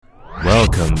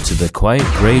Welcome to the Quite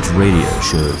Great Radio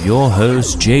Show of your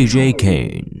host, JJ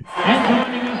Kane. And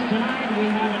joining us tonight, we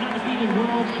have an undefeated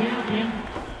world champion.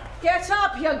 Get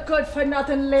up, you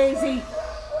good-for-nothing lazy.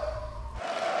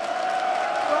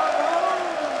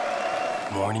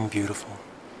 Morning, beautiful.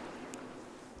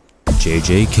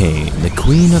 JJ Kane, the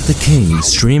Queen of the Kings,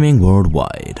 streaming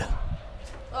worldwide.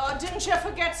 Oh, didn't you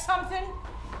forget something?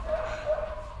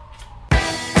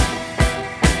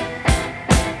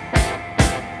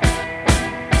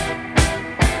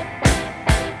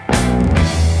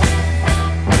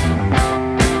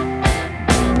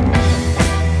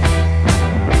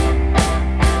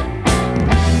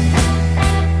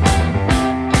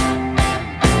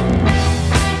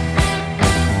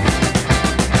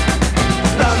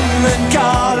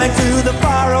 To the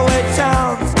faraway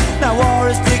towns, now war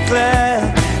is declared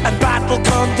and battle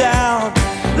come down.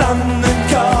 London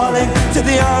calling to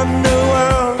the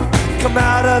underworld, come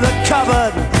out of the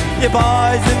cupboard, you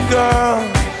boys and girls.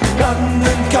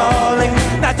 London calling,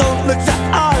 now don't look to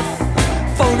us,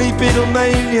 phony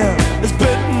Beatlemania has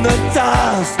bitten the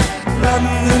dust.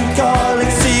 London calling,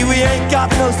 see we ain't got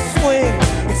no swing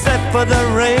except for the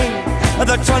ring of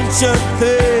the truncheon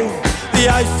thing. The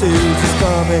ice age is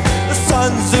coming, the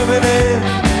sun's zooming in,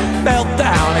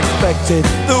 meltdown expected,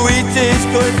 the wheat is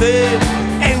going thin,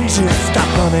 engines stop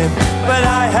running, but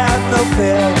I have no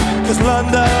fear, cause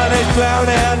London is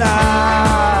drowning.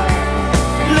 I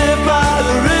live by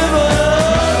the river,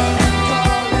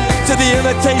 to the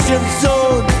imitation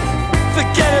zone,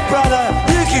 forget it brother,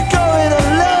 you can go it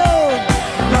alone.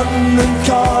 London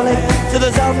calling to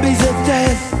the zombies of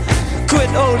death,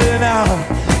 quit holding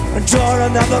out and draw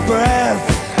another breath.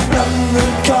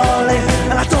 London calling,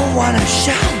 and I don't wanna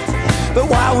shout, but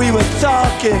while we were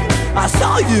talking, I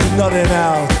saw you nodding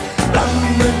out.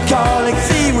 London calling,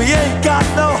 see we ain't got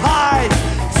no hide,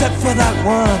 except for that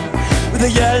one with the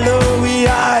yellowy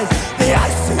eyes. The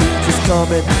ice age is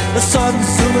coming, the sun's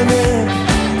zooming in,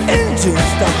 engines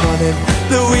stop running,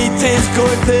 the wheat is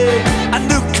going thin, a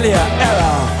nuclear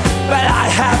error, but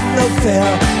I have no fear,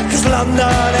 cause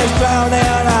London is drowning.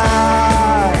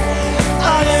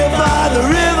 I live by the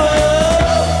river.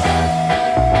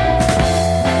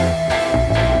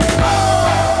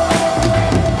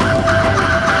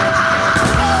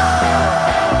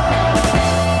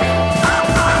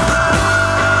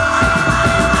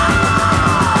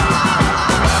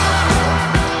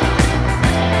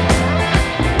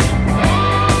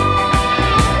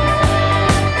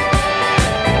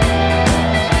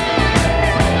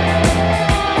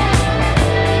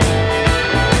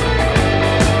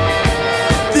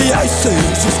 The ice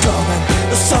age is coming,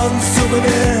 the sun's zooming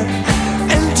in,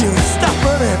 engines stop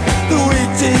running, the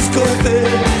wheat is going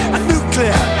thin, a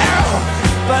nuclear error,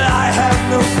 but I have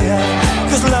no fear,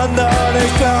 cause London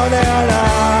is drowning.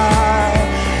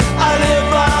 I live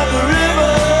by the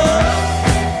river.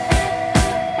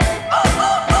 Oh,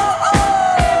 oh, oh, oh.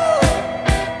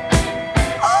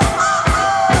 Oh, oh,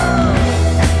 oh.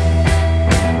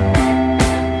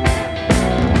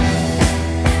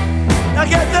 Now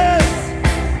get this.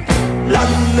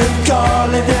 London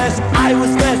calling, yes, I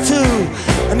was there too.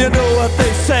 And you know what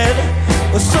they said?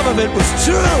 Well, some of it was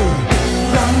true.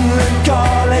 London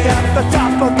calling at the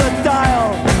top of the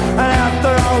dial. And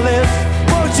after all this,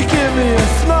 won't you give me a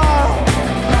smile?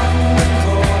 London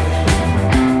calling.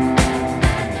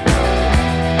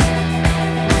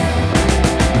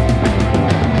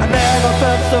 I never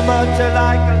felt so much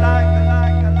alike.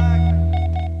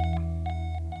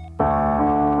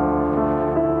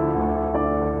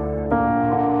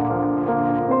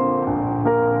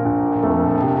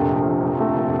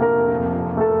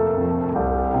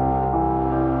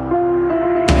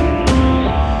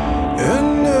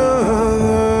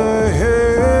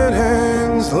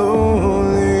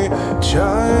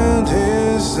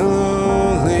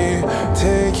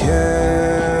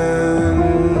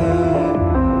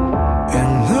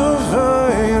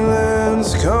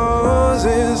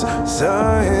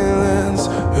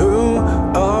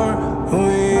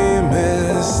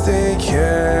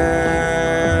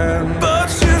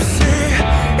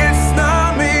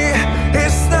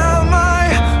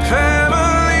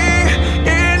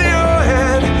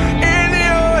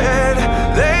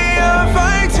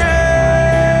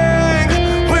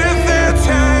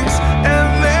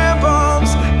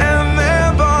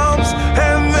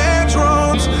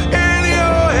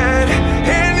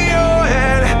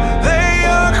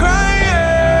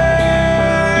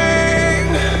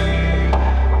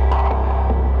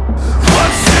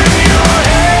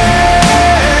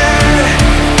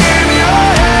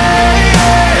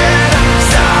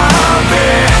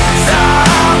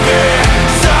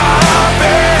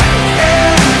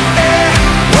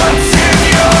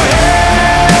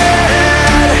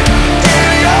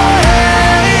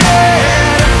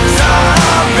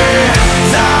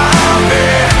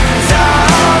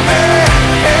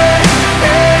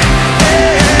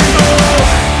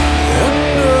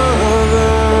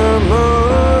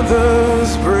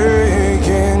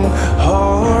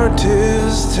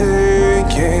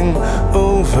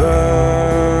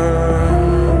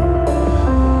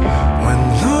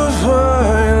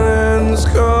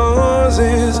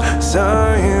 causes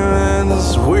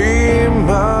silence. We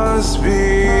must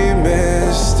be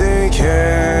mistaken.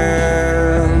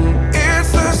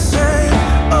 It's the same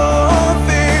old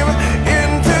theme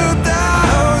in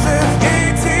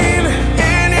 2018.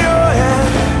 In your head,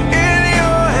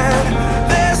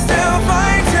 they're still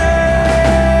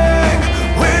fighting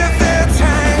with their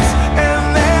tanks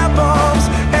and their bombs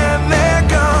and their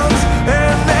guns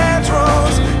and their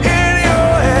drones. In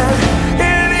your head,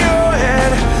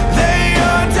 they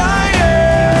are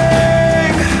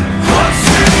dying. What's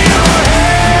in your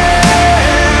head?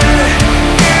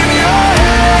 In your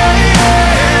head,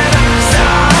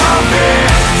 zombie,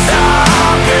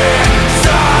 zombie,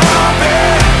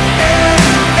 zombie.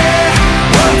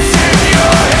 What's in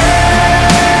your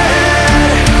head?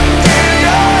 In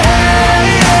your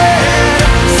head,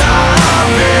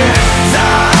 zombie,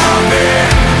 zombie,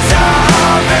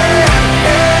 zombie.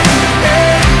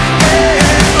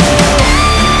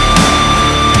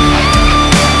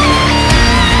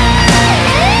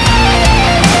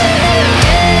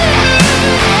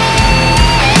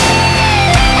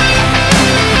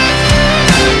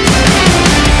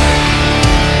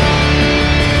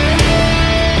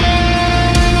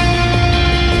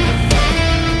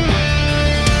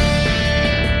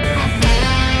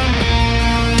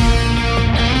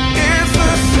 It's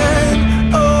the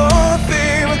same old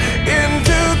theme in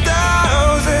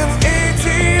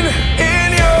 2018.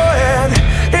 In your head,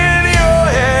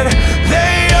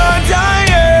 they are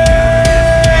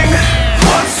dying.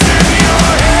 What's in your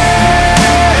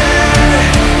head?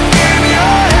 In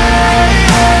your head,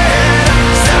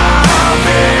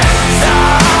 zombie,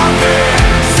 zombie,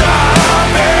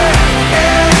 zombie.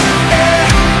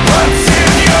 What's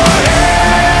in your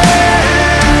head?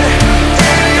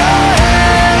 In your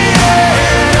head,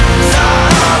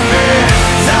 zombie,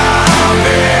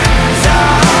 zombie,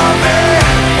 zombie.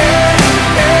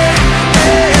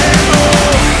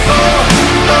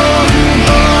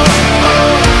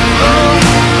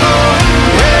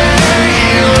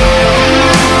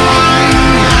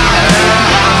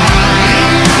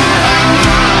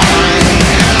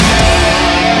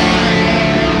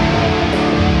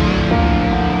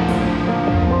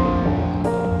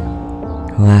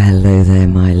 Well, hello there,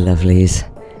 my lovelies.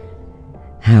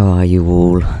 How are you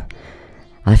all?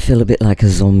 I feel a bit like a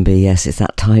zombie. Yes, it's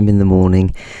that time in the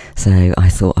morning, so I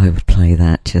thought I would play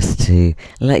that just to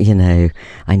let you know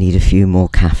I need a few more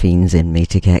caffeines in me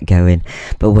to get going.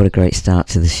 But what a great start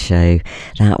to the show.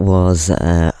 That was,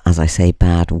 as I say,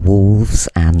 Bad Wolves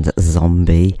and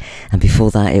Zombie. And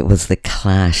before that it was The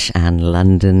Clash and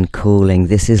London Calling.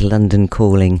 This is London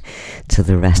Calling to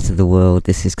the rest of the world.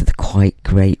 This is the Quite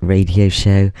Great Radio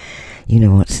Show. You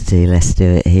know what to do. Let's do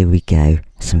it. Here we go.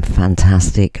 Some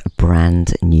fantastic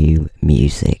brand new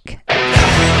music.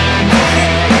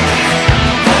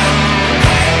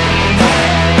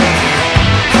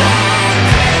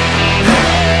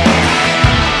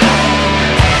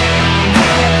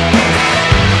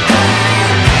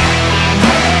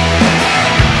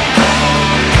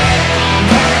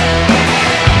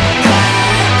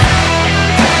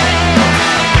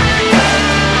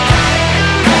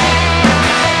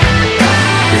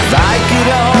 If I could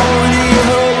only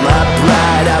hold my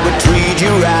pride, I would treat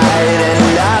you right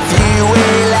and laugh you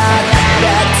away like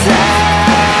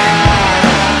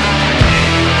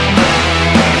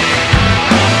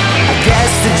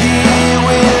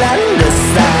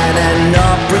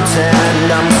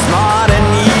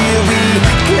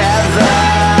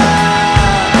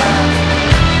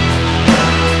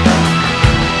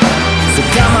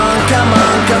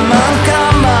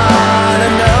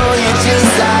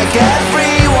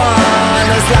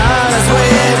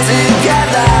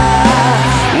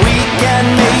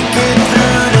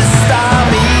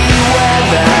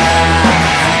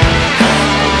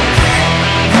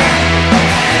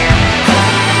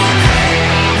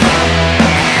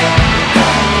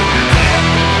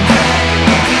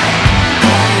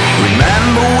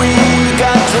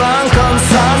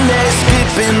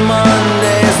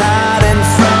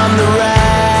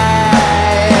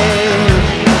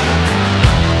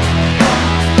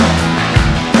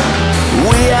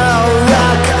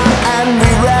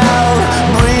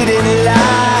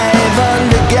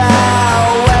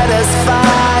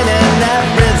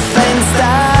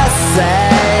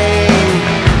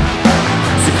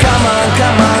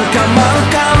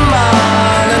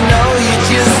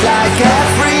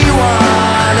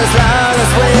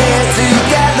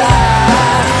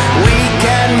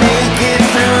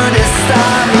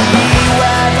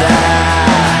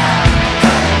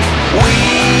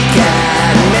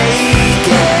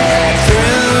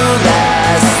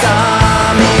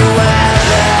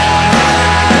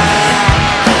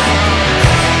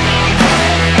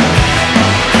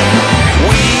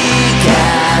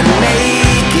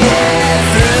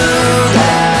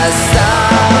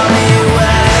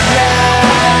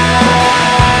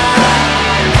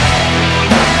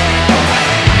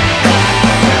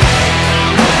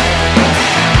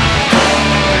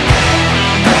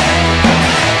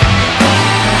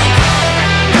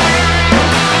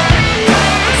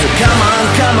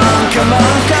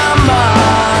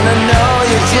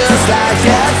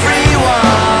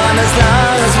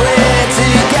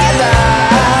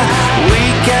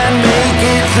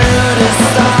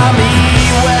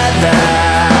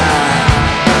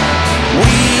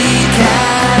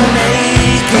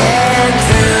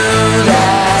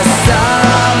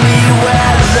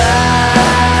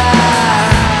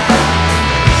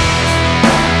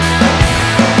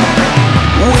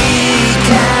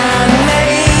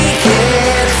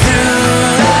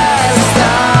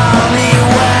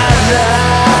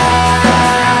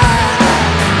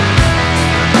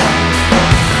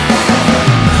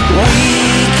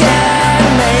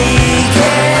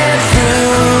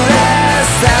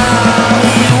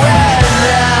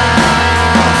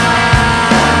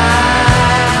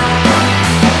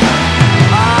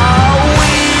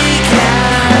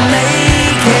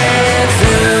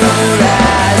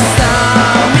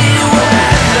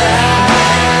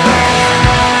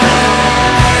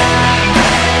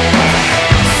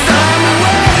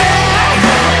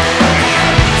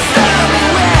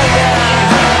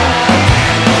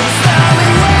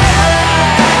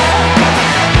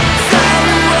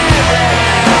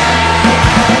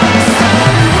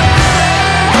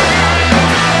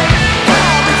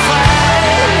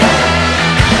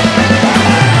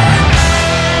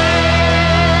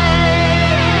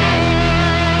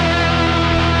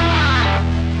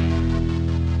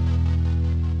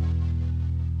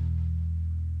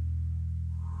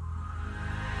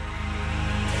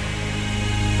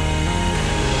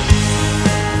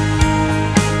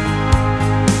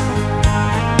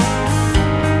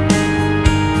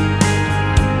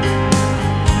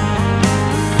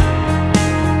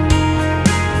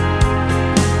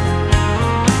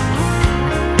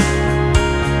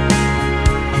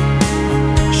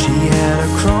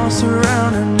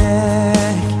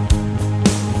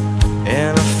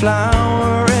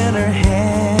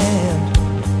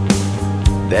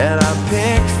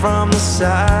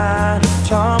side of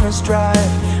Thomas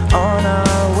Drive on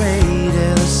our way to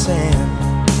the sand.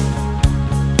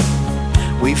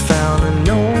 We found an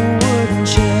old wooden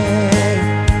chair,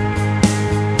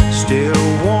 still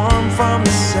warm from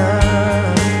the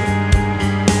sun.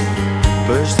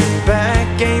 Bursting back,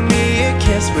 gave me a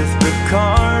kiss with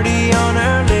Bacardi on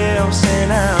her lips, and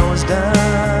I was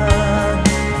done.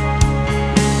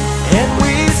 And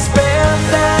we spent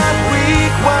that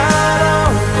week wide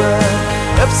open,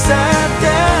 upside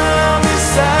down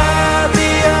beside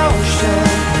the ocean.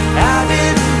 I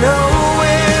didn't know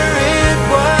where it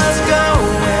was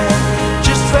going,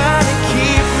 just trying to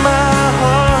keep my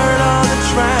heart on the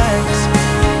tracks.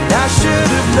 And I should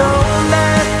have known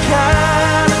that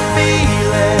kind of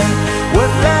feeling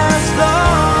would last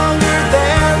longer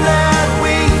than that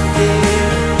we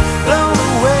did. Blown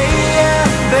away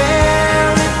and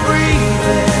barely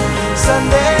breathing.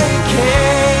 Sunday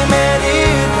came and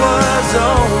it was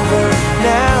over.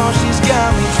 Now she's got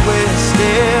me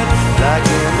twisted like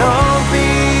an old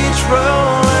beach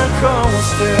roller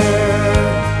coaster.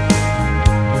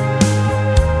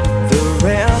 The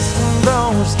rest of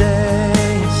those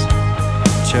days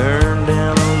turned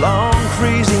into long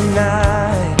crazy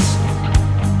nights.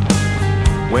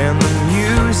 When the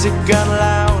music got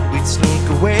loud, we'd sneak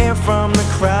away from the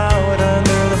crowd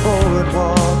under the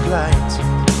boardwalk lights.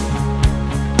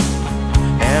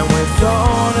 And with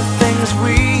all the things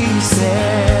we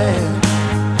said,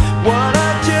 what I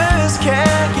just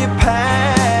can't get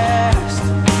past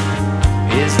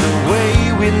is the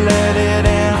way we let it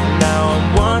end. Now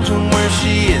I'm wondering where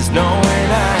she is,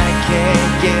 knowing I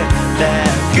can't get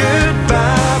that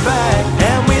goodbye back.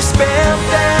 And we spent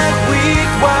that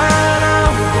week wide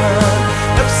open,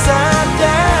 upside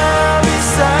down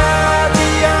beside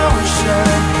the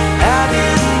ocean. I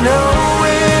didn't know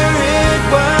where it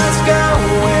was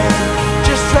going,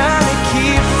 just trying to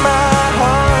keep my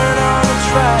heart on the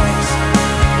tracks.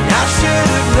 And I should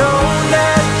have known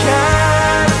that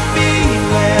kind of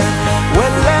feeling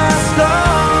would last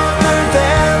longer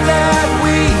than that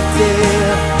we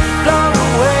did. Blown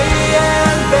away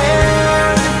and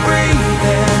barely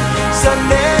breathing.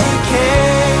 Sunday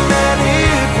came and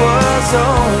it was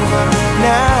over.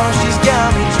 Now she's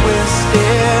got me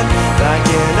twisted like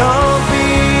an old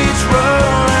beach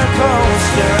roller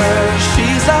coaster.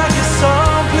 She's like a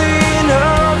song playing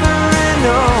over and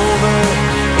over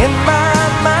in my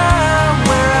mind,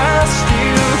 where I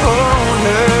still hold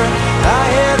her. I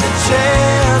had the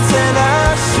chance and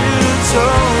I should have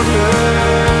told her.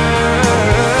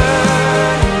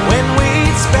 When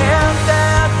we'd spent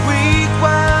that week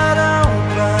wide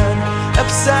open,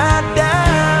 upside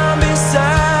down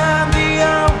beside the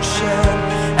ocean.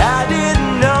 I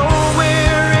didn't know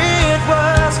where it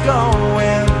was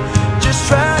going, just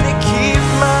trying to keep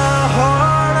my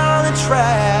heart on the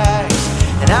tracks.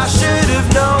 And I should have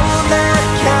known that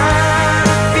kind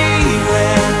of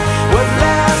feeling would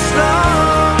last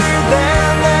longer than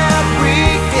that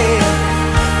week did.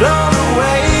 Blown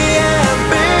away and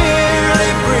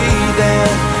barely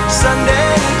breathing.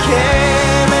 Sunday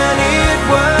came and it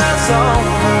was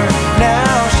over.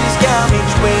 Now she's got me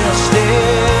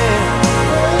twisted.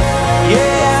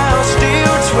 Yeah, I'm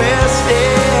still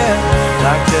twisted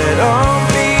like that old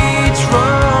beach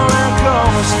roller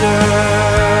coaster.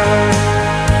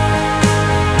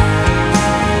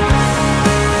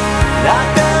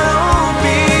 Like that old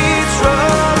beach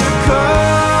roller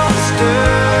coaster.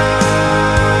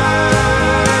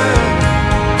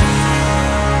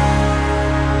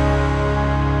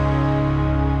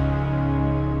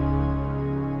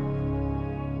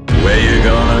 Where you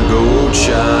gonna go,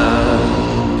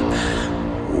 child?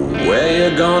 Where you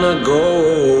gonna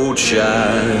go,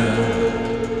 child?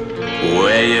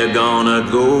 Where you gonna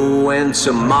go when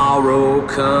tomorrow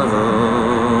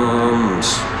comes?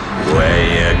 Where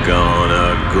you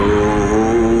gonna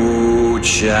go,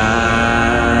 child?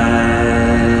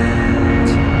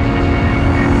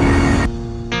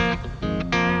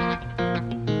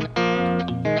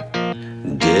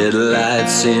 Dead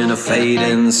lights in a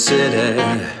fading city,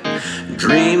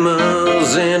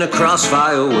 dreamers in a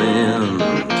crossfire wind,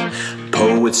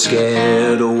 poets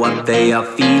scared of what they are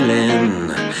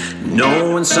feeling,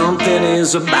 knowing something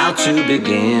is about to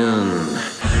begin.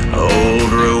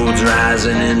 Old roads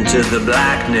rising into the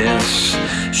blackness,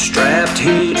 strapped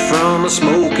heat from a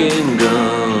smoking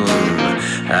gun.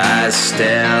 Eyes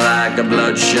stare like a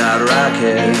bloodshot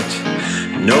rocket.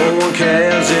 No one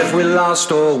cares if we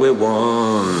lost or we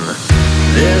won.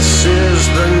 This is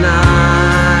the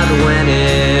night when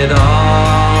it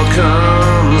all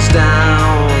comes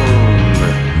down.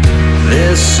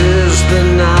 This is the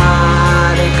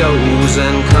night it goes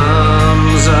and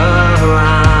comes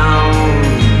around.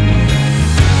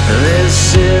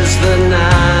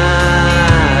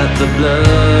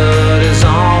 blood is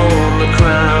on the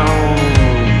crown.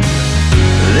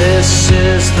 This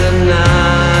is the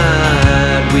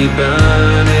night we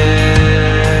burn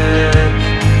it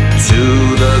to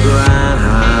the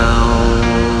ground.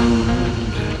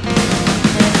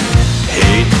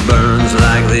 Hate burns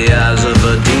like the eyes of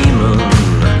a demon.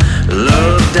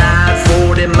 Love died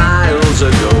 40 miles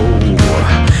ago.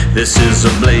 This is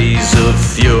a blaze of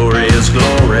furious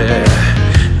glory.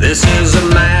 This is a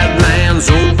madman's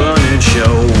opening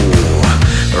show.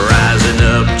 Rising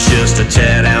up just to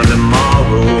tear down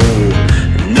tomorrow.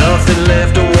 Nothing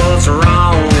left of what's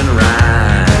wrong and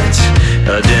right.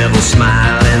 A devil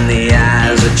smile in the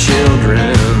eyes of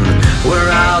children.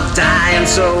 We're all dying,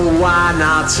 so why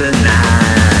not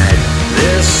tonight?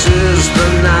 This is the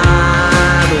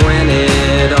night when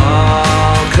it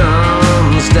all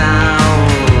comes down.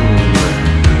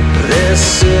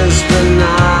 This is the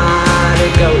night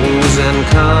it goes and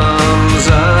comes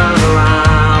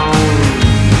around.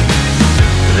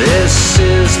 This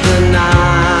is the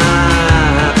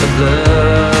night the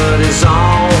blood is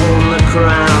on the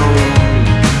crown.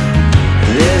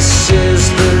 This is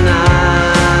the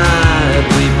night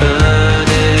we burn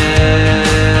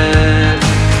it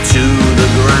to the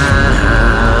ground.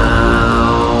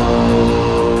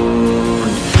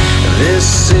 This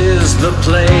is the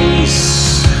place,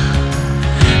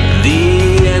 the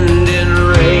ending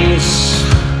race.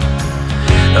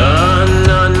 An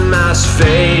unmasked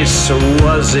face,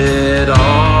 was it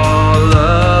all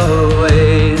a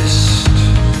waste?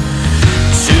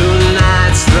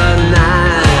 Tonight's the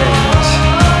night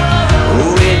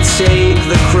we take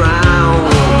the crown.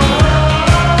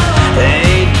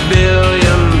 8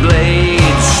 billion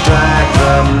blades strike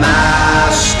the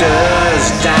masters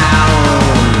down.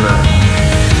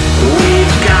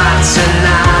 We've got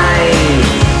tonight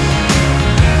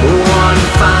one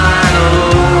final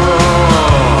roar.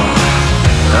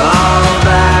 All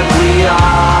that we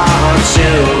are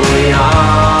till we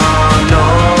are no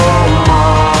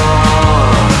more.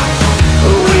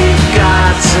 We've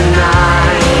got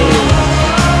tonight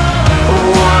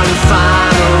one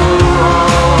final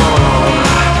roar.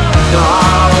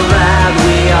 All that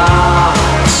we are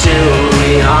till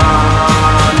we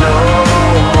are no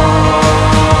more.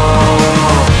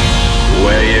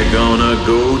 Where you gonna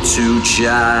go to,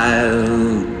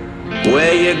 child?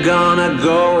 Where you gonna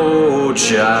go,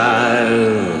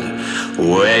 child?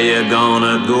 Where you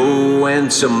gonna go when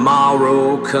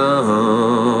tomorrow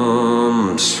comes?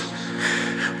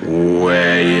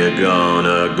 Where you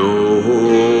gonna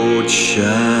go,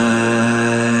 child?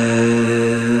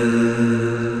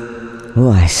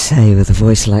 Oh, I say, with a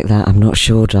voice like that, I'm not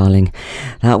sure, darling.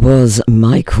 That was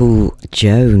Michael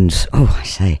Jones. Oh, I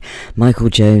say, Michael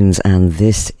Jones, and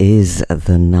This Is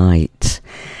the Night.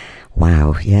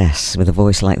 Wow, yes, with a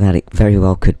voice like that, it very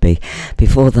well could be.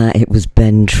 Before that, it was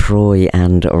Ben Troy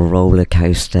and a Roller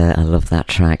Coaster. I love that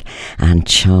track. And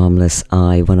Charmless,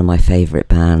 one of my favourite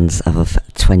bands of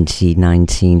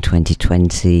 2019,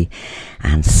 2020,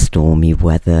 and Stormy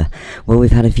Weather. Well,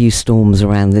 we've had a few storms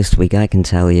around this week, I can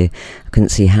tell you. I couldn't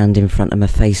see a hand in front of my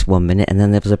face 1 minute, and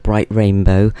then there was a bright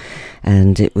rainbow,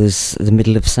 and it was the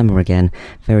middle of summer again.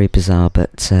 Very bizarre,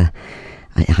 but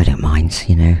I don't mind,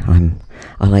 you know.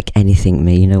 I like anything,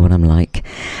 me, you know what I'm like.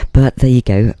 But there you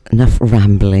go, enough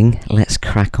rambling, let's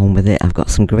crack on with it. I've got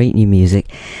some great new music.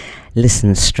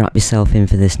 Listen, strap yourself in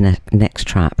for this next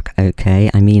track,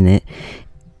 okay? I mean it.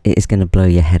 It is going to blow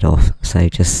your head off, so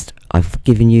just, I've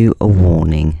given you a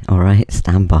warning, alright?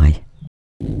 Stand by.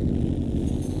 Give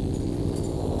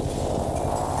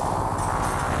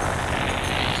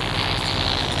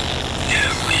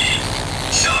me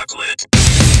chocolate.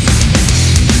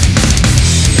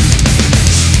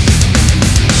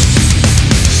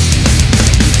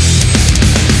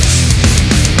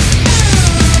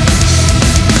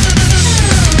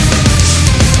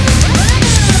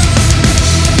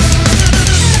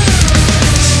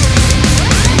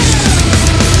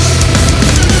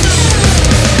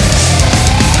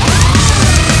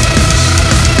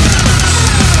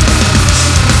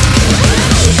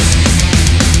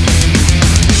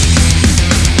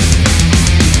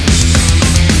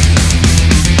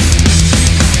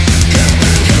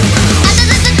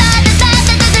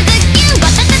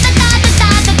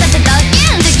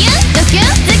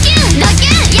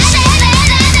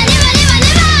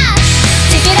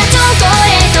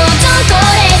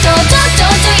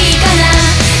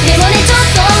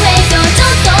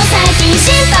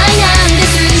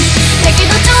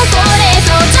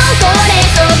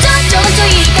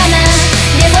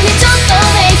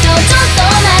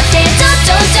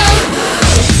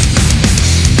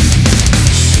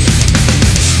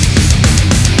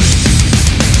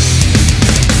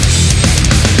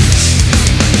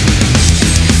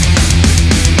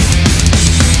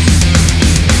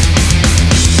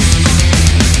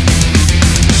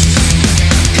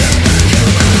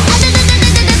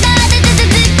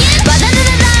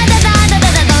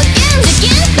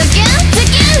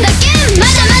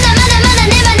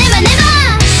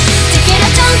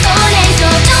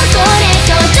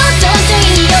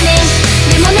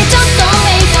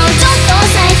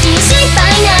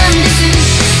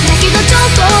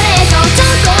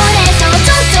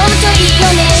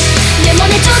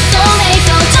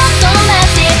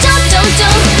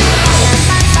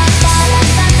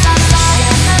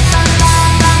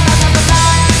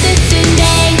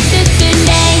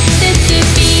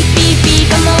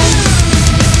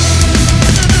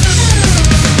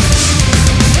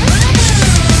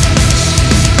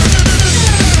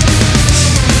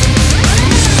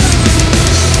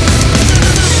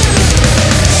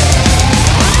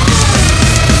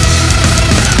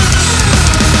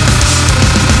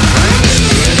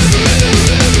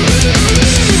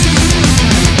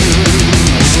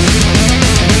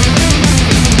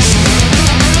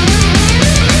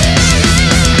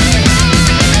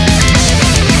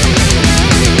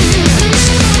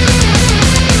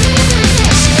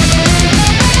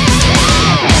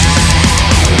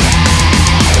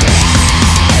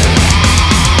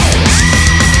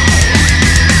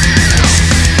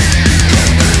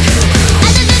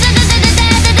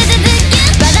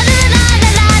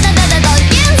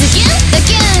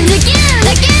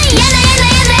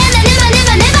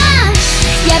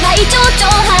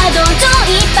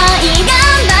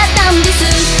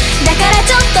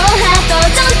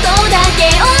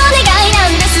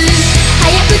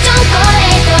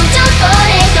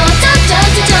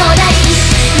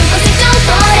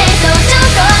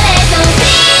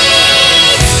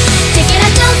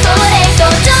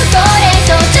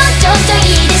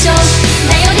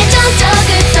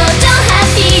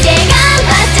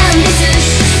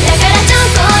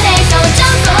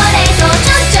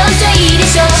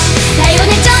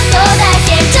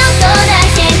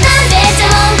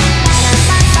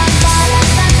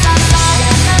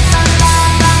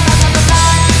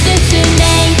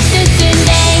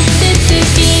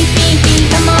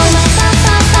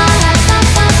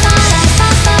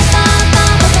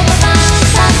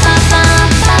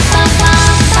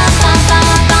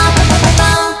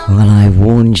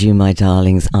 you, my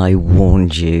darlings, I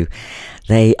warned you.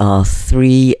 They are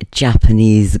 3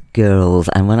 Japanese girls,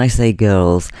 and when I say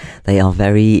girls, they are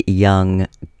very young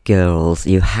girls.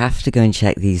 You have to go and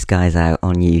check these guys out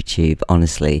on YouTube,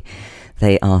 honestly.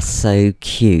 They are so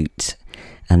cute,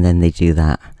 and then they do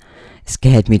that. It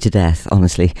scared me to death,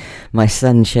 honestly. My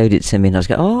son showed it to me, and I was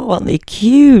going, oh, aren't they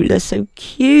cute? They're so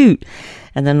cute.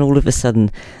 And then all of a sudden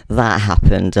that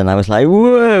happened, and I was like,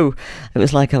 whoa! It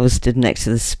was like I was stood next to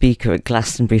the speaker at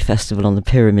Glastonbury Festival on the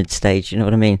Pyramid stage, you know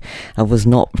what I mean? I was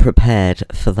not prepared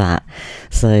for that.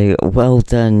 So well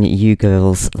done, you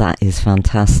girls. That is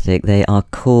fantastic. They are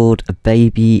called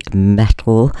Baby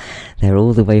Metal. They're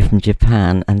all the way from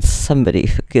Japan, and somebody,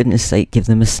 for goodness sake, give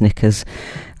them a Snickers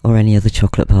or any other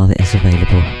chocolate bar that is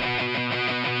available.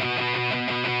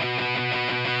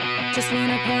 Just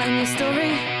wanna part in your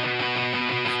story.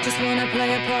 Just wanna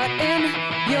play a part in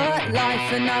your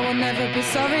life, and I will never be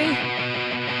sorry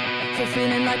for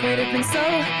feeling like we'd have been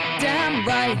so damn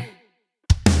right.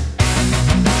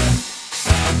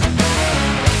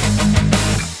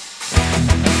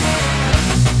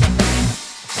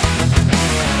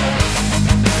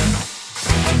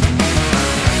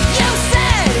 You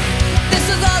said this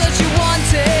was all that you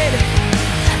wanted.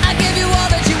 I gave you all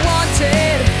that you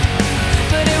wanted,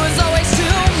 but it was always too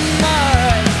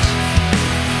much.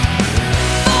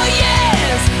 For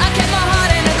years, I kept my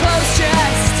heart in a closed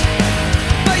chest,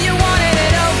 but you wanted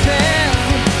it open,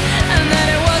 and then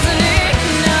it wasn't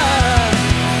enough.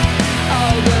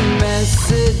 All the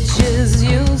messages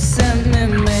you sent me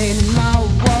made my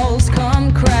walls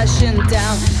come crashing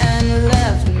down and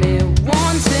left me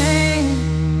wanting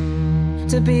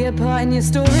to be a part in your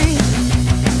story,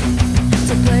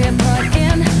 to play a part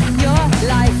in your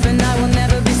life, and I will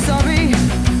never be sorry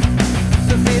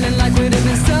for feeling like we'd have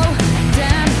been so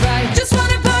damn right. Just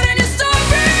wanna put in your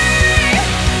story.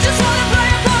 Just wanna play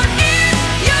a part in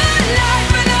your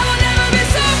life, and I will never be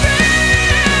sorry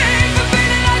for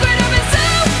feeling like we'd have been so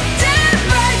damn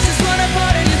right. Just wanna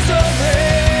put in your story.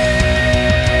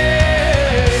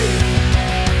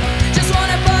 Just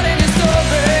wanna put in your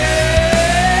story.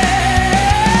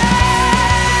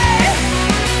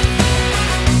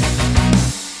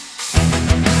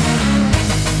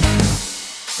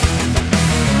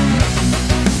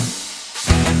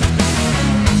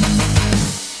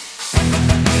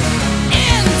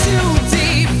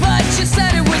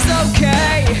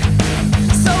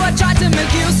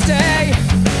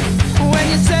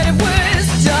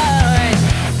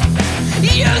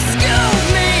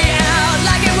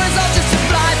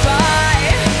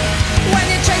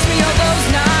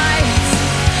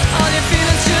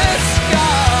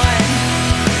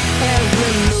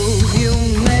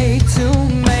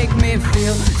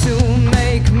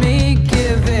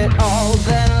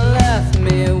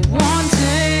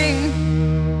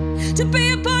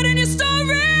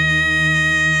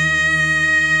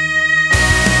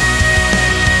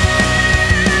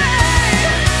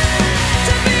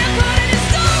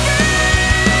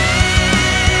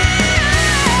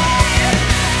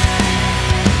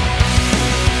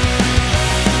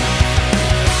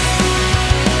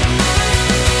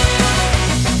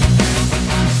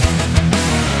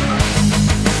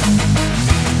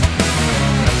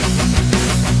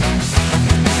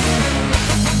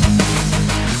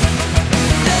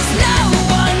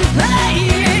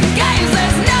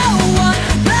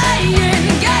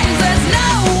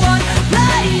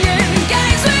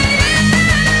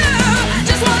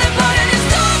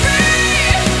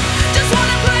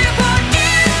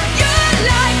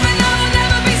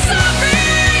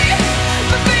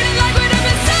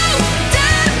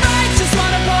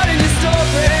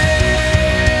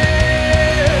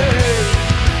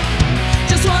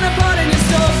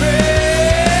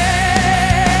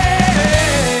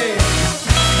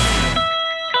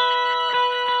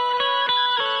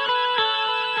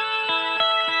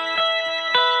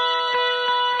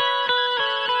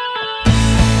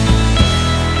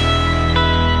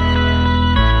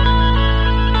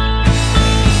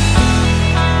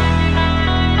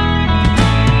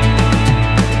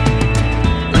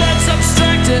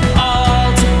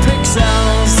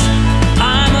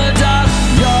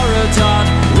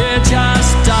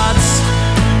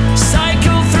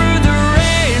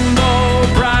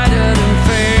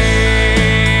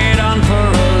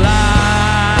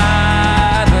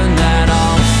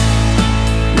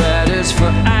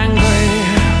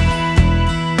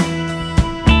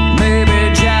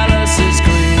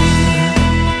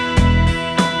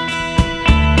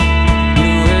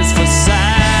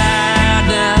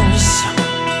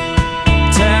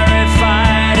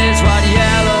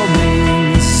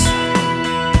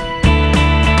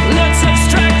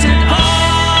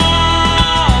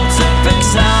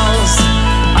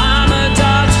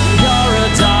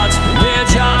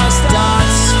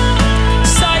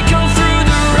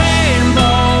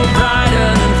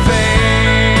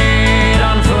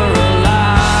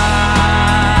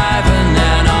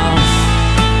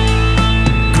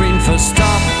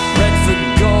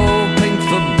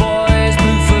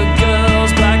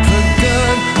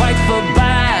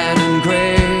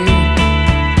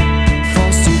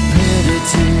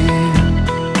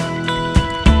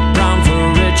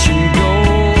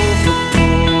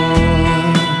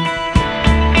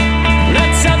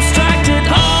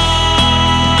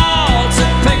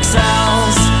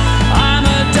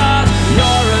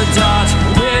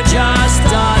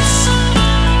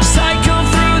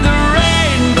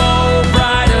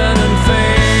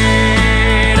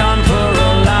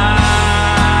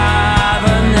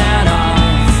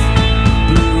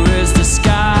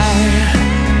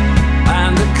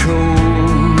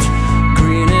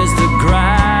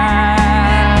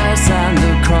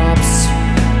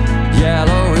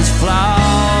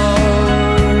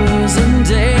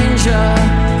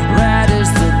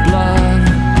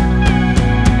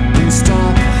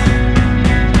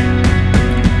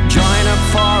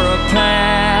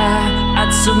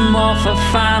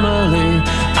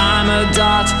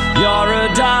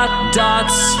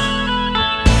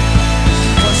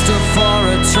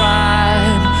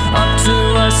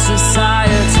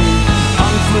 society,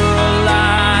 on for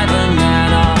alive and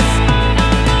then off.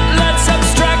 Let's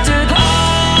abstract it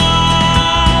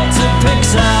all to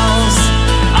pixels.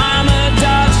 I'm a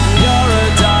dot, you're a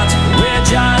dot, we're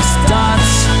just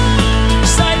dots.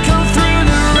 Cycle through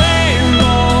the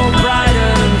rainbow,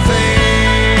 brighten and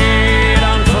fade,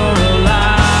 on for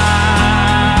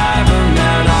alive and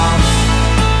then off.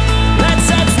 Let's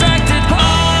abstract it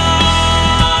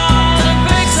all to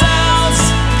pixels.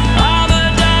 I'm a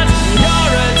dot,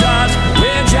 you're a dot,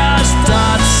 we're just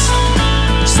dots.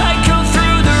 Cycle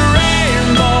through the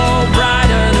rainbow,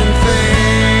 brighten and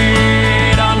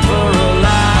fade, on for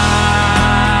alive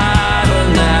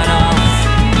and then off.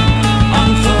 On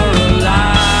for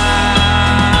alive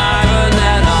and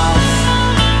then off.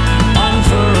 On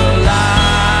for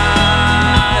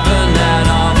alive and then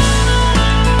off.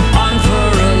 On for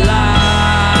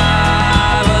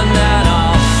alive and then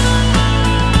off.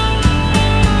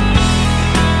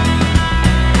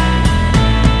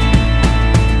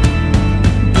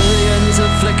 Billions of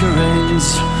flickerings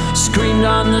screamed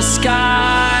on the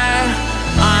sky.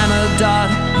 I'm a dot,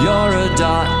 you're a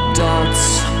dot, dots.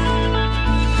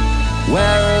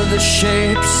 Where are the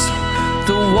shapes,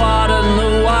 the what and the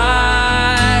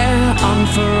why? On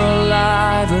for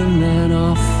alive and then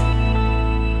off.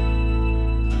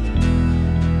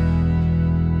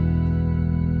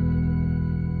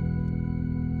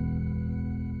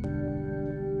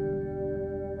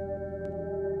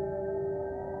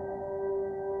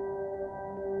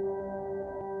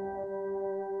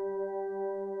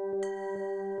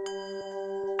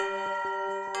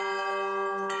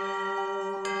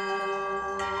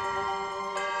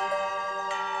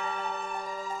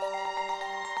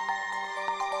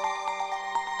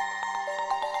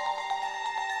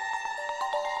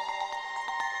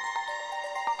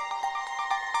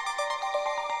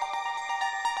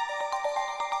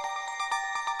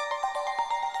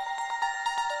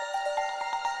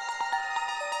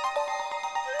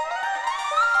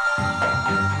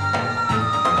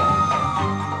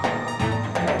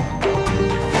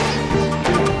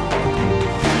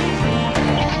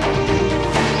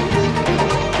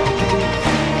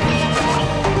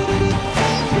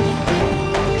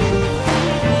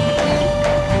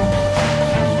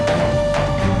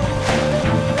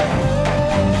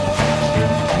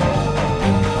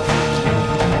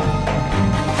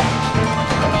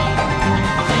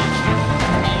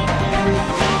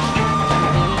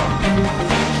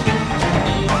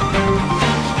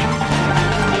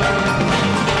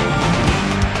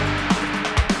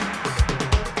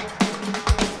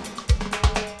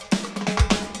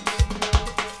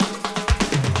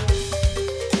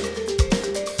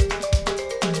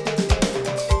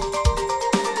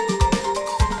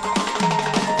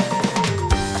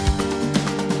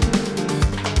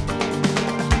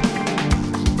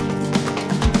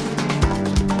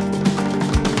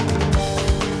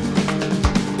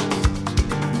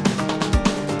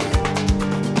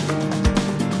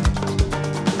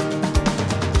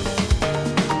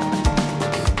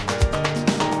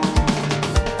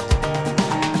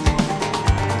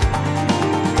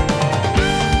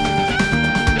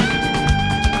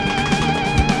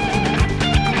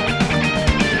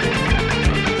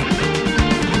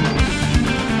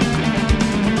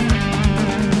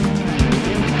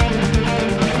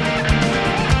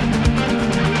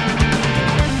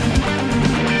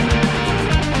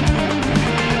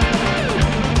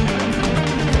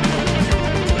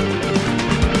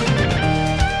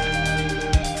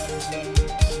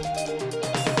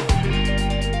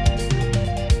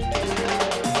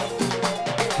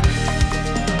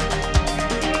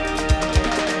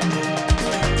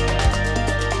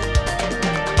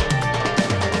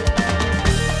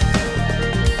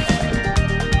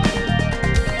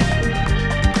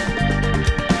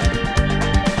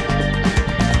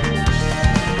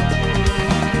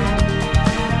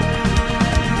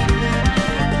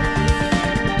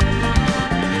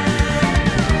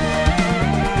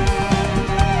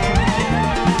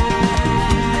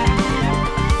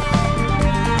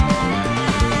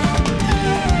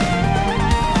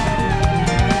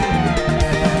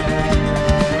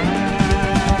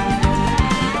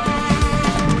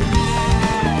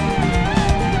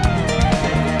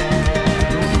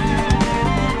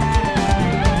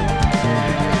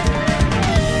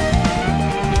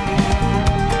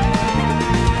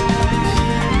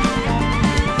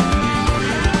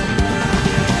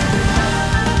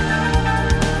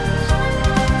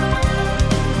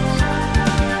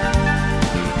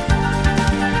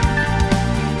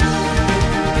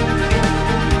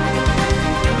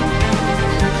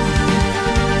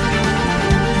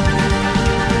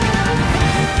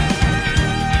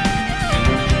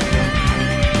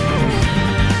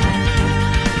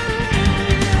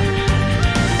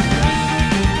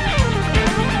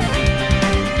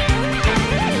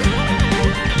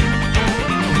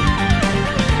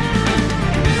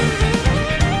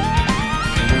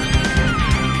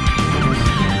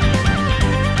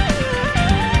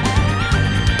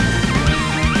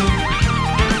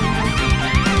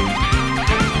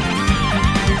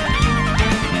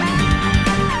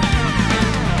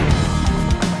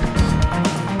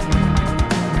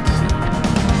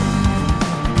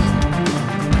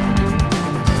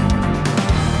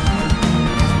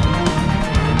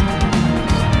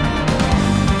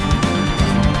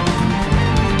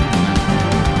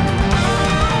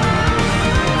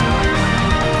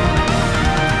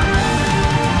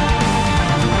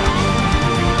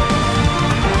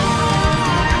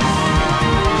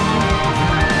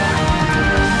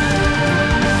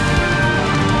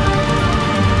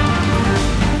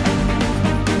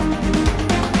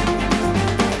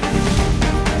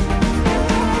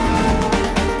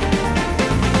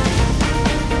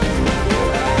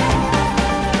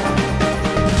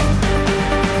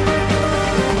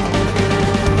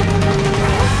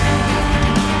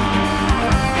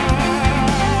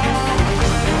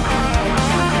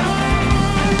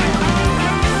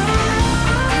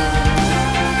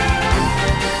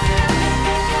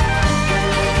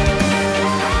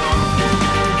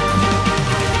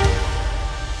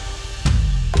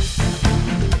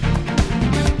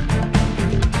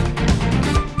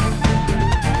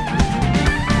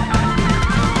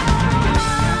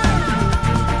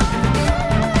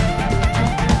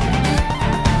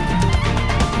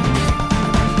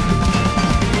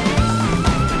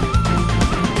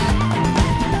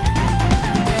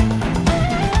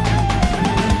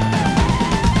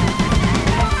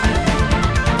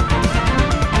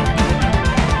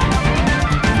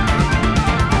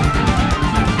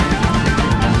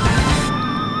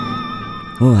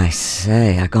 Oh, I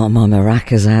say, I got my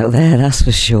maracas out there, that's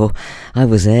for sure. I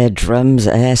was air drums,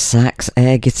 air sax,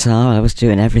 air guitar, I was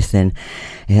doing everything.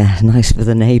 Yeah, nice for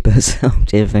the neighbours. Oh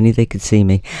dear, if only they could see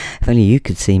me. If only you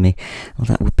could see me. Well,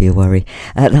 that would be a worry.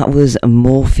 That was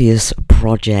Morpheus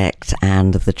Project,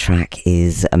 and the track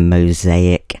is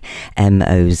Mozaick,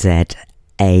 Mozaick.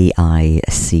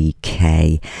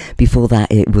 Before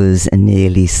that it was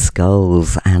Nearly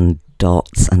Skulls and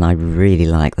Dots, and I really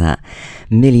like that.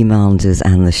 Millie Manders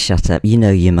and the Shutup. You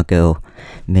know you're my girl,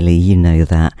 Millie, you know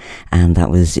that. And that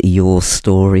was Your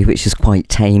Story, which is quite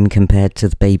tame compared to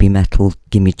the Baby Metal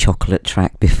Gimme Chocolate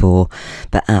track before,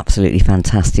 but absolutely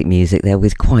fantastic music. They're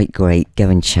with Quite Great. Go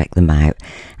and check them out.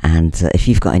 And if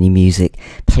you've got any music,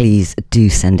 please do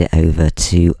send it over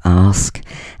to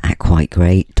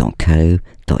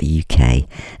ask@quitegreat.co.uk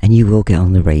and you will get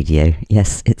on the radio.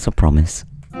 Yes, it's a promise.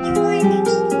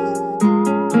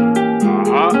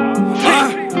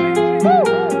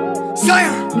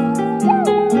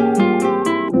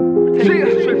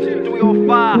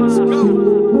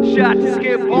 Shot to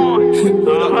skip on.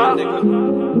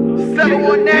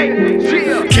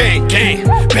 718. Gang, gang,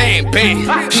 bang, bang.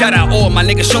 Shout out all my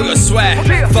niggas, show your swag.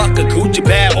 Fuck a Gucci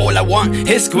bag, all I want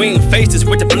is green faces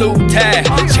with the blue tag.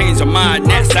 Chains on my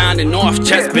neck, signing off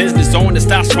chest. Business on the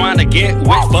stops, trying to get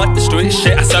wet. Fuck the street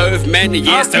shit. I served many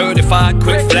years, certified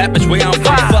quick flappers. We on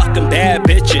fucking bad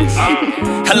bitches.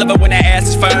 Hell of it when that ass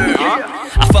is firm.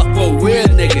 I fuck with real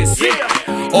niggas.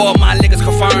 All my niggas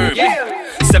confirmed.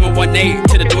 718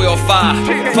 to the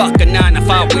 305. Fuck a 9 to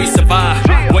 5, we survive.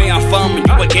 Where I'm from, you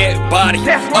would get body.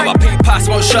 R.I.P. Pop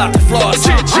Smoke, shot to floor.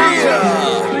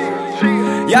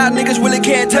 Y'all niggas really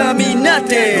can't tell me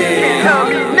nothing.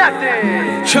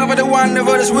 Trouble the one of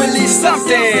us really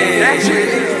something.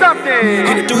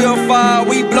 In the 305,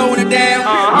 we blowing it down.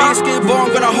 Me and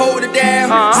Skidborn gonna hold it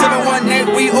down.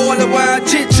 718, we all around.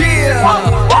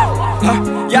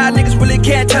 Y'all niggas really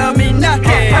can't tell me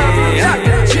nothing.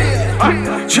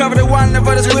 Trouble the one of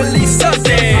us really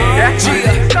something.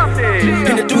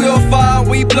 In the 305,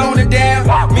 we blowing it down.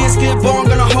 Me and Skidborn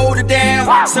gonna hold it down.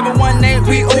 718,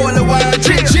 we all around.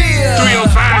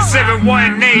 305,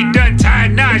 718, done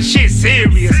tied, nah, shit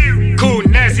serious. Cool,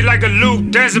 nasty like a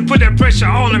loop, doesn't put that pressure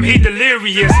on him, he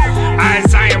delirious.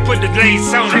 Isaiah put the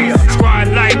lace on him, squad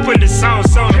light put the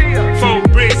sauce on him. 4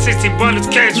 bricks, 60 bullets,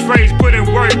 catchphrase, put in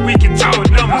work, we can talk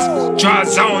numbers. Draw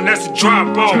zone, that's a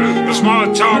drop ball. No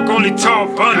small talk, only tall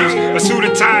bundles. A suit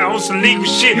and tie on some legal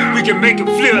shit, we can make it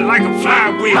flip like a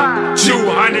flywheel.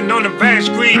 200 on the back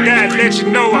screen, that let you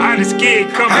know how this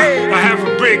gig coming. I have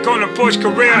a brick on the Porsche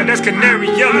Carrera, that's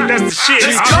canary yellow, that's the shit.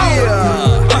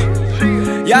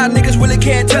 Y'all niggas really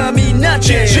can't tell me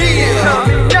nothing.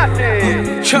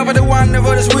 Trouble the one of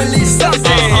us really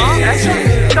something.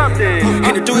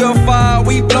 In the 305,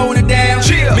 we blowing it down.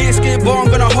 Me and Skidborn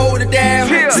gonna hold it down.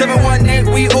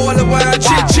 718, we all around.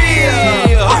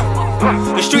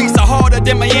 The streets are harder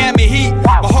than Miami Heat.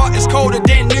 My heart is colder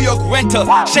than New York winter.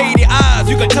 Shady eyes,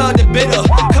 you can tell the bitter.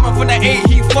 Coming from the 8,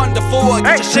 he from the 4.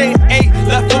 Get your shade 8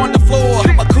 left on the floor.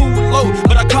 My cool low,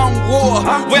 but I come war.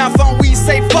 Where I'm from, we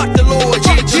say fuck the Lord.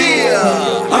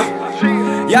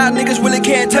 Y'all niggas really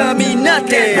can't tell me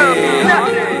nothing.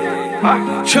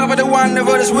 Trouble the one of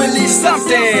us really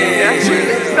something.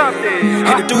 In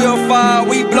the 305,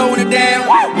 we blowing it down.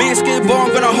 Me and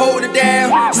Skidborn gonna hold it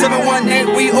down.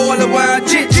 718, we all around.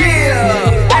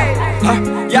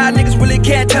 Y'all niggas really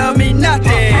can't tell me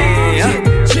nothing.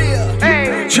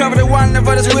 Trouble the one of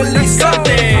us really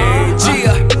something.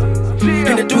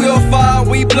 In the 305,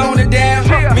 we blowing it down.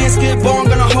 Me and Skidborn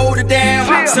gonna hold it down.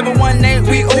 718,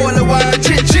 we all around.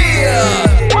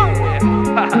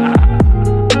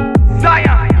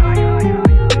 Zion,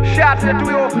 shout to the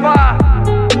 305.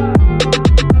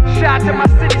 Shout to my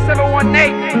city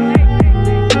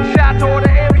 718. Shout to all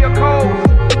the area codes.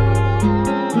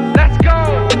 Let's go.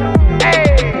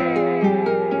 Hey.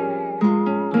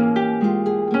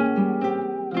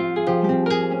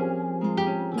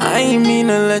 I ain't mean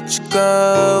to let you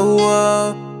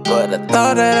go, but I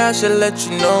thought that I should let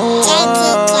you know.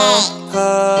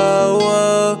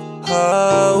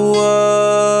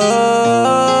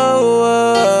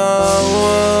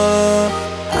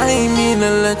 I ain't mean to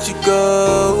let you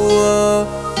go,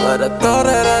 but I thought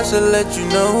that I should let you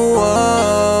know. I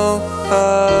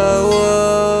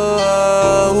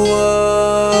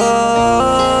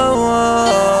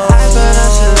thought I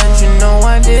should let you know.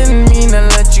 I didn't mean to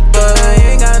let you go. I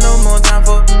ain't got no more time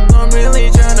for. I'm really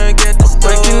tryna get this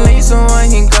breaking late so I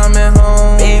ain't coming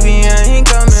home. Baby, I ain't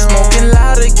coming home. Smoking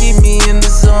loud to keep me in the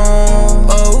zone.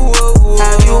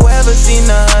 Have you ever seen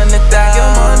 100,000?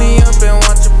 Your money up and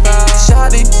watch your pile.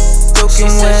 Shawty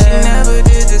joking when she never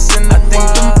did this, and I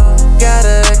think.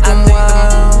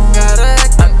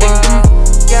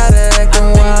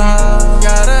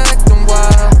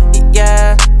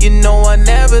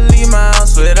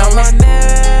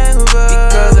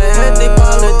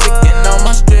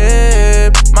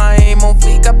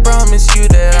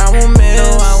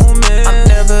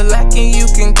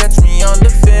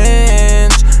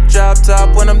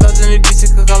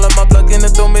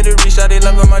 me to reach. Shawty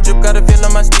loving my drip, got a feel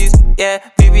on my steez. Yeah,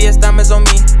 VVS diamonds on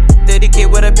me. Dedicate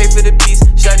what I pay for the piece.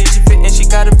 Shawty, she fit and she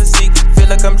got a physique. Feel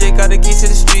like I'm Jake, got the keys to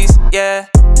the streets. Yeah.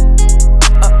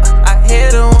 I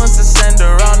hit her once to send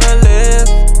her on the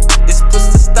lift. This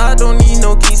pussy start, don't need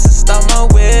no keys to start my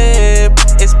whip.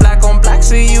 It's black on black,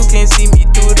 so you can't see me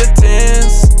through the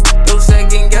tints. Don't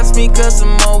second guess me, cause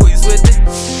I'm always with it.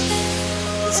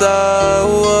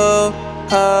 So,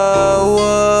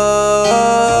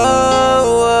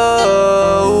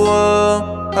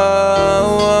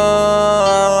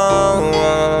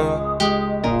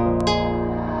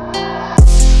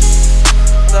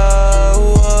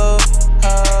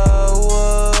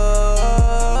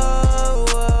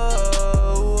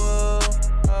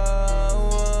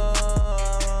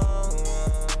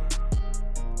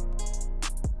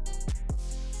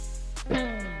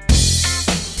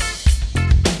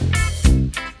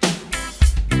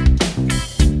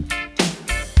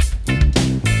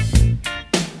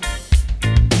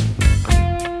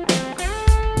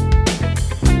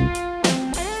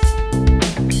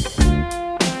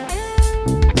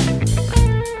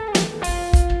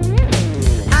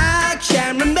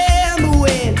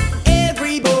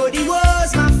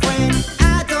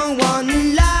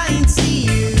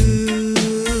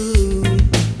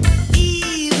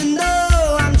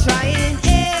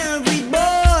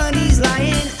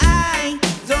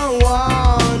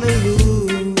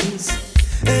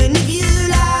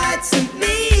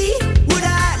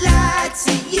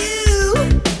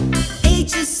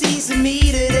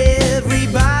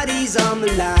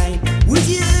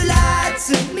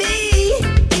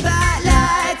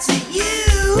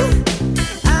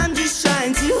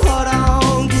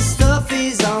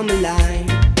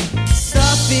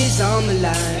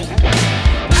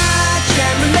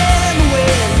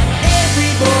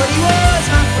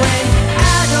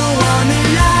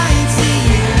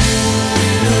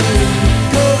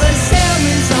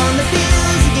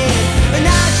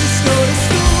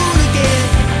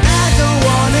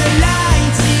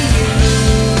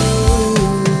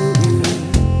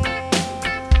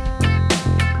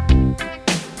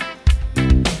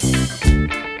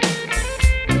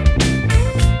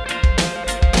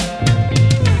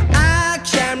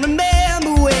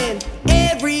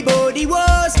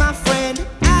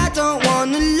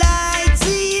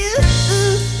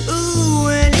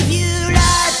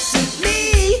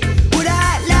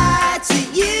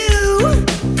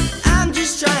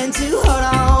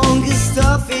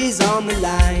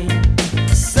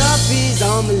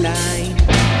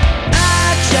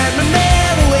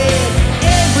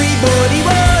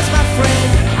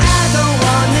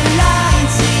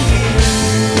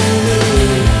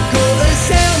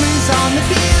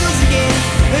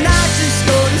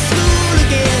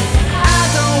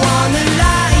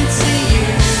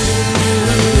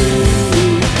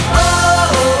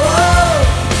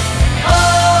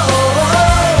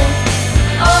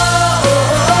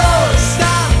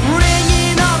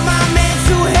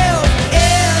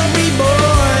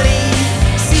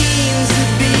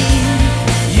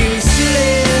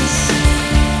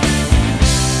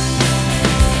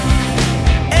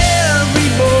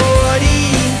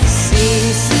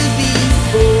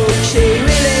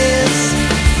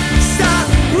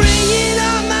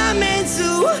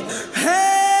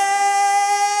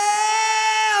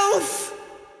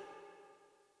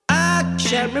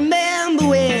 can't remember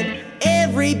when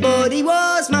everybody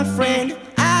was my friend.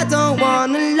 I don't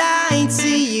wanna lie to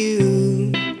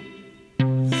you,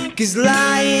 'cause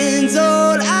lying's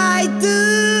all I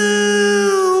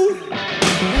do.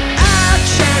 I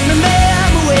can't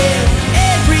remember when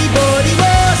everybody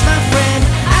was my friend.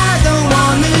 I don't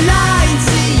wanna lie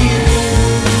to you,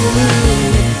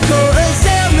 'cause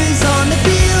Elmer's on the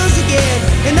fields again,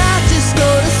 and I just go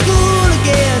to school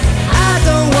again. I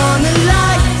don't wanna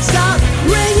lie, stop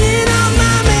ringing on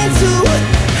my mental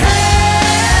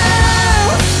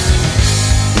health.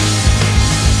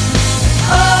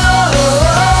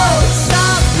 Oh,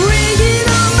 stop ringing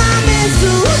on my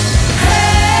mental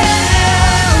health.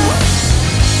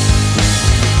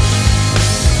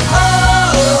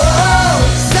 Oh,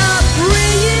 stop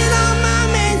ringing on my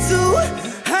mental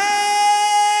health.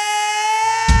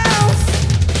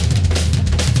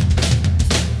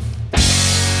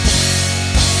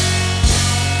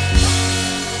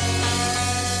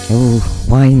 Oh,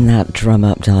 wind that drum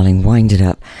up, darling, wind it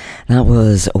up. That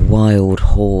was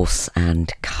WildHorse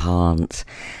and Can't,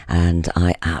 and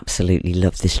I absolutely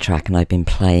love this track and I've been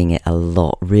playing it a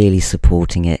lot, really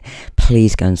supporting it.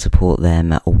 Please go and support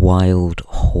them at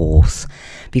WildHorse.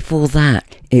 Before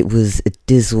that, it was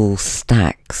Dizzel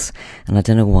Stacks, and I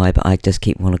don't know why, but I just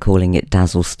keep calling it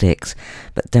Dazzle Sticks,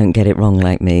 but don't get it wrong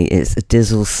like me, it's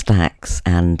Dizzel Stacks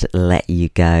and Let You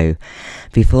Go.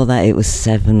 Before that, it was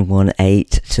 718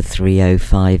 to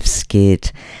 305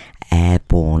 Skid,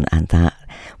 Airborn, and that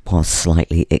was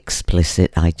slightly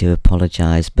explicit. I do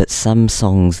apologise, but some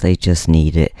songs, they just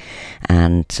need it,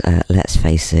 and let's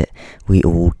face it, we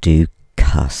all do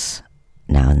cuss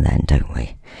now and then, don't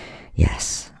we?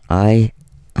 Yes, I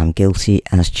am guilty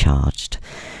as charged.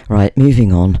 Right,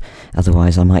 moving on,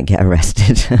 otherwise I might get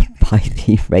arrested by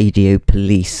the radio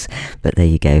police, but there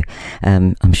you go.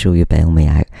 I'm sure you'll bail me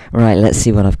out. Right, let's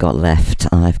see what I've got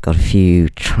left. I've got a few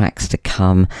tracks to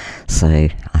come, so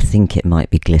I think it might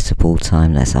be Glitterball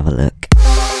time. Let's have a look.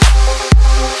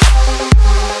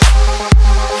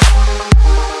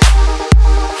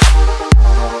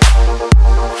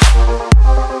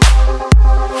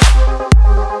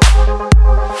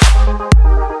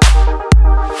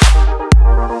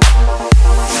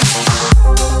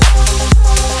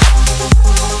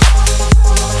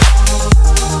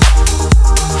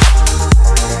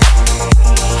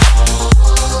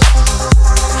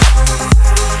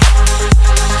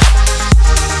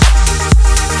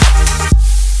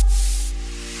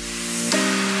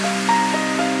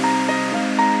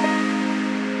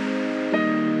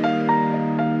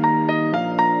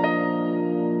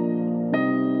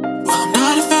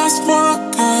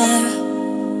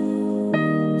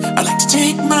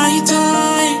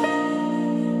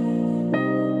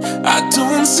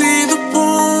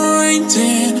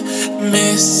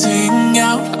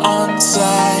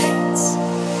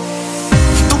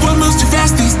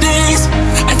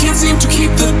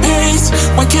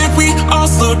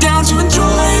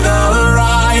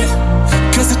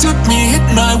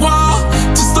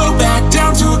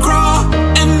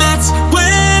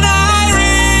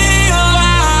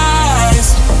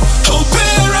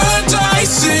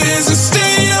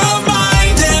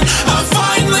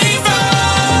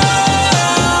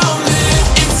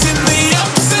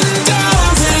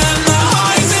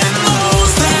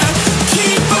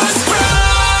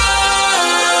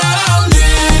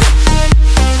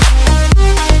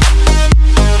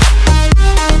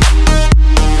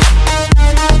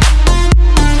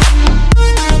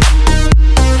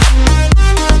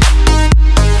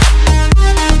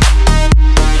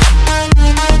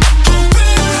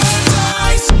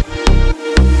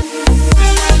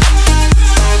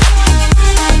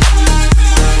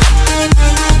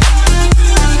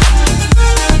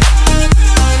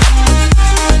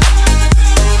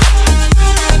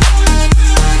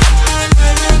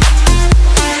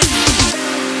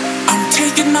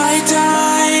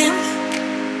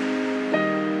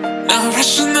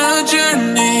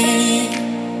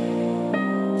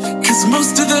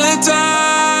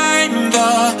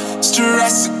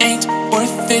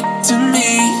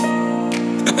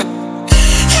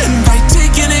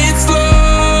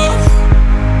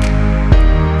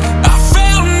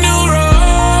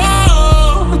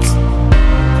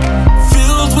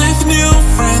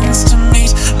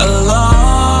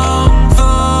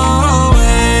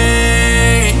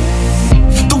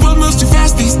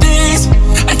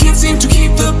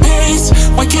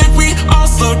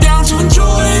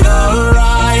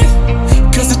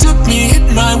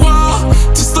 My wall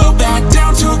to slow back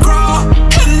down to a crawl,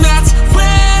 and that's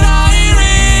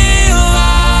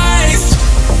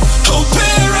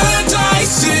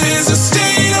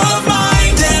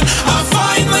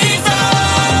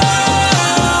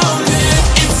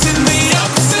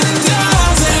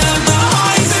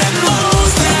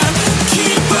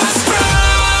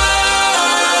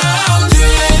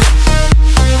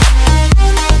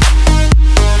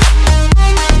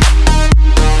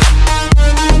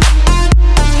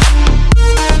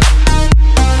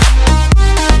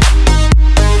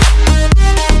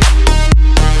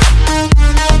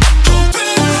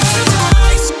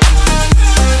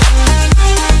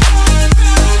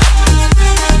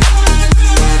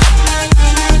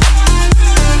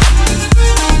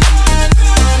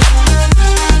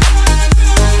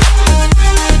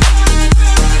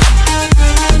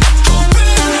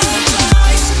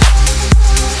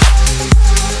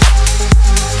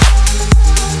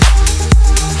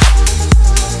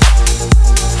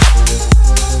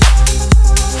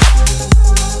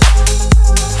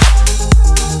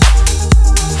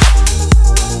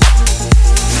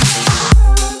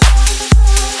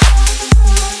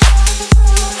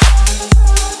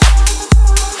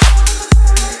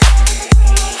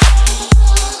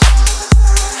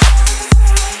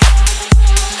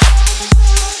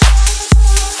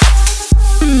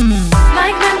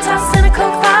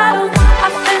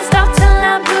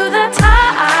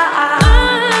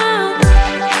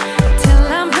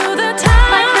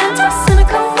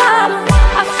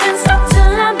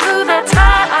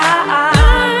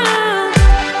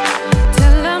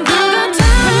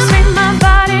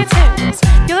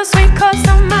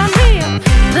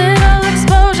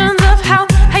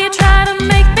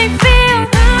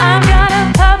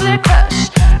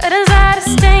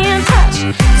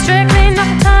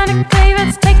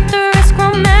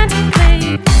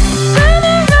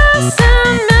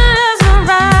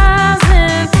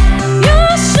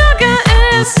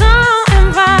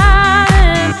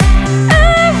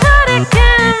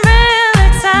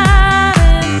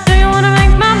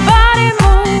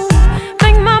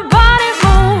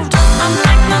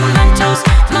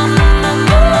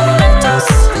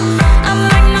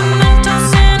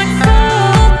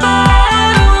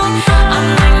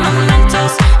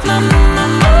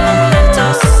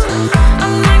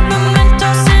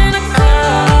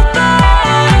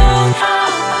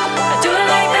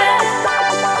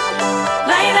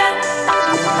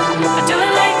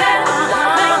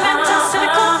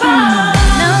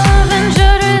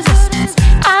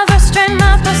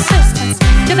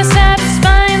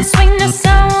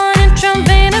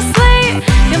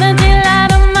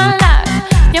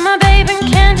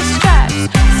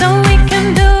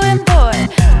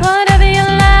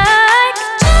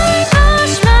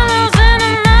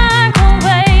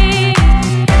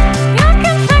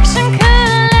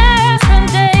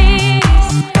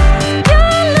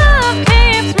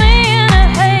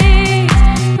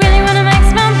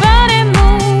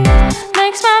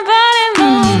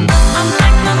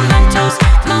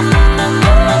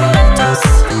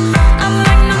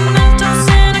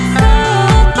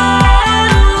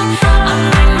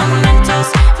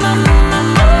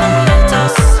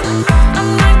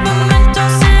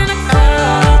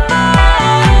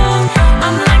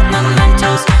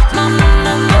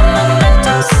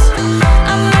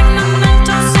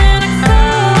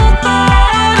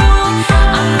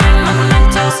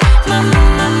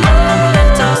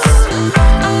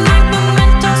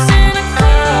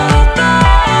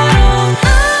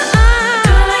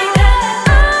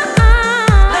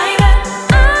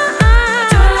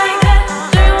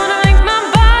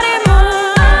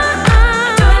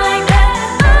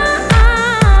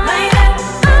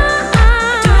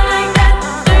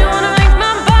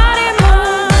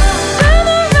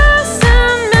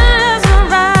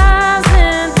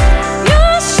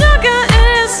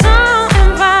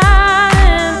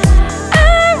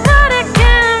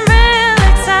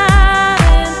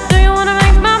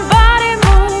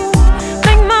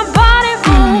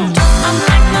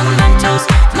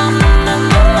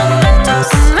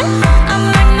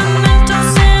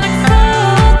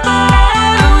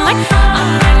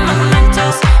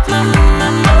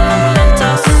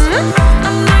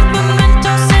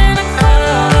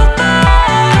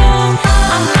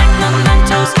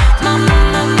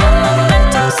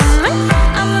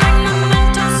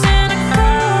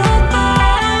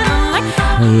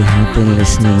You've been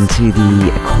listening to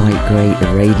the Quite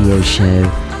Great radio show,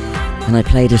 and I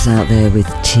played us out there with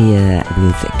Tia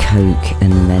with Coke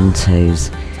and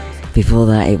Mentos. Before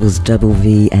that it was Double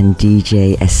V and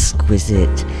DJ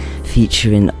Xquisit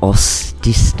featuring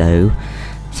OSITO,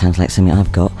 sounds like something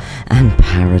I've got, and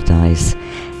Paradise.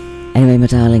 Anyway, my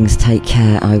darlings, take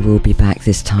care. I will be back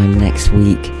this time next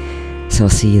week, so I'll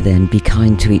see you then. Be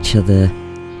kind to each other.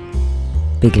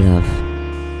 Big love.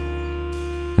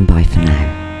 And bye for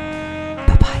now.